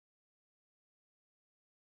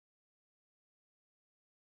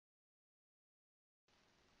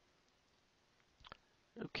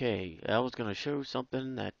Okay, I was going to show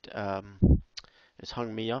something that has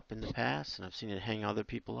hung me up in the past, and I've seen it hang other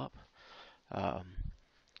people up. Um,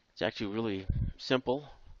 it's actually really simple,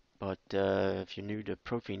 but if you're new to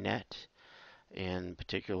ProfiNet, in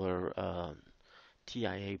particular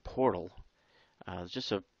TIA portal, it's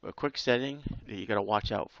just a quick setting that you got to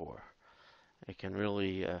watch out for. It can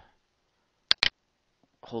really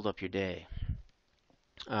hold up your day.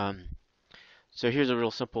 Um, so here's a real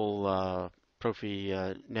simple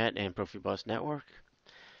ProfiNet and Profibus network.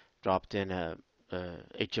 Dropped in a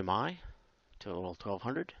HMI to a little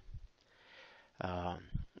 1200. Um,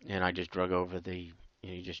 and I just drug over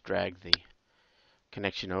you just drag the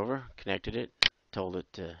connection over, connected it, told it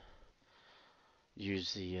to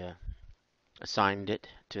assigned it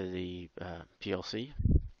to the PLC.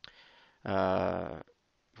 What I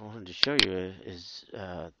wanted to show you is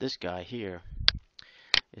this guy here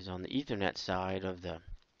is on the Ethernet side of the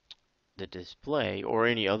display or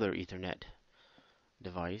any other Ethernet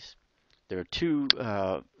device. There are two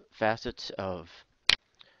facets of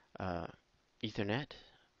uh, Ethernet,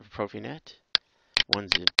 ProfiNet.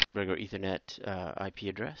 One's a regular Ethernet IP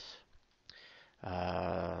address.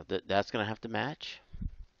 That's going to have to match.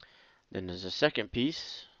 Then there's a second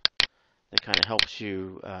piece that kind of helps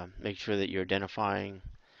you make sure that you're identifying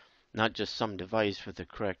not just some device with the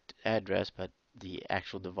correct address, but the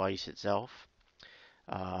actual device itself.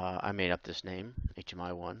 I made up this name,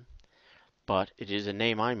 HMI1, but it is a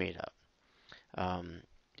name I made up.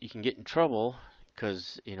 You can get in trouble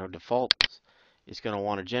because default is going to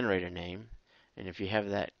want to generate a name, and if you have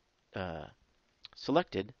that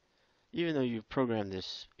selected, even though you've programmed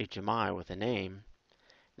this HMI with a name,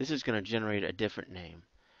 this is going to generate a different name,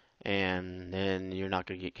 and then you're not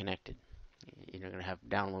going to get connected. You're going to have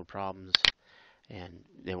download problems, and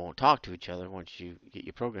they won't talk to each other once you get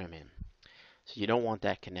your program in. So you don't want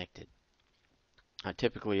that connected.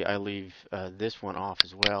 Typically, I leave this one off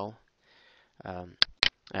as well. Um,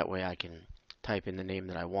 that way I can type in the name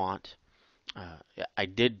that I want. I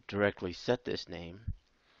did directly set this name,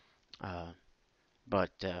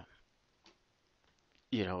 but it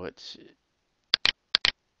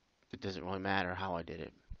doesn't really matter how I did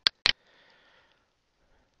it.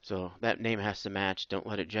 So that name has to match. Don't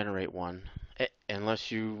let it generate one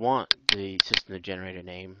unless you want the system to generate a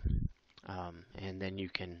name, and then you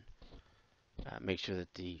can make sure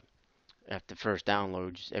that after first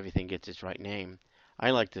downloads everything gets its right name.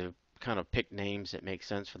 I like to kind of pick names that make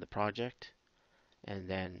sense for the project and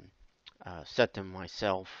then set them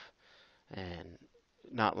myself and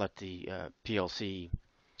not let the PLC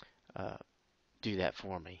uh, do that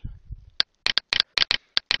for me.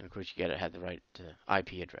 And of course, you got to have the right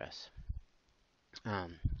IP address.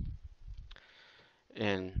 Um,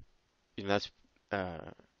 and that's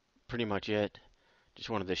uh, pretty much it. Just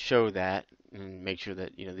wanted to show that and make sure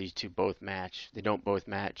that these two both match. If they don't both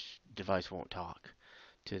match, the device won't talk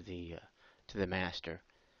to the master.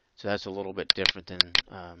 So that's a little bit different than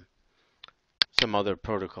some other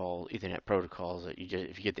Ethernet protocols that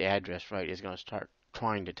if you get the address right, it's going to start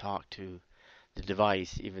trying to talk to the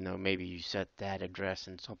device, even though maybe you set that address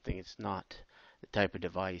in something it's not the type of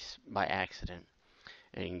device by accident,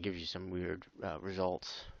 and it can give you some weird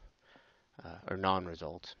results or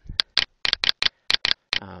non-results.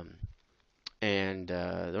 Um, and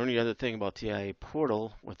the only other thing about TIA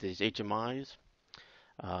Portal with these HMIs,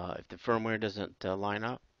 if the firmware doesn't line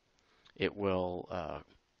up, it will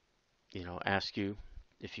ask you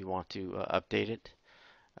if you want to update it.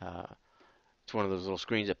 It's one of those little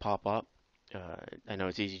screens that pop up. I know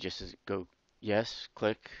it's easy just to go yes,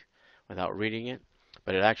 click without reading it,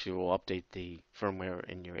 but it actually will update the firmware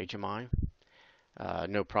in your HMI.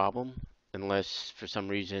 No problem, unless for some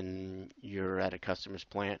reason you're at a customer's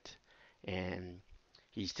plant and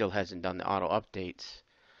he still hasn't done the auto updates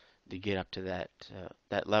to get up to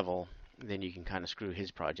that level. Then you can kind of screw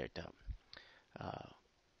his project up,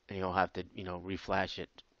 and you'll have to reflash it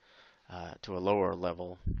to a lower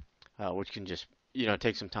level, which can just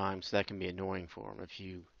take some time. So that can be annoying for him if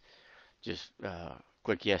you just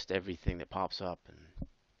click yes to everything that pops up and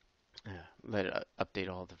let it update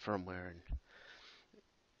all the firmware and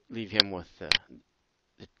leave him with the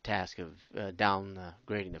task of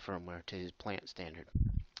downgrading the firmware to his plant standard.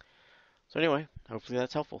 So anyway, hopefully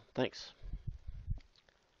that's helpful. Thanks.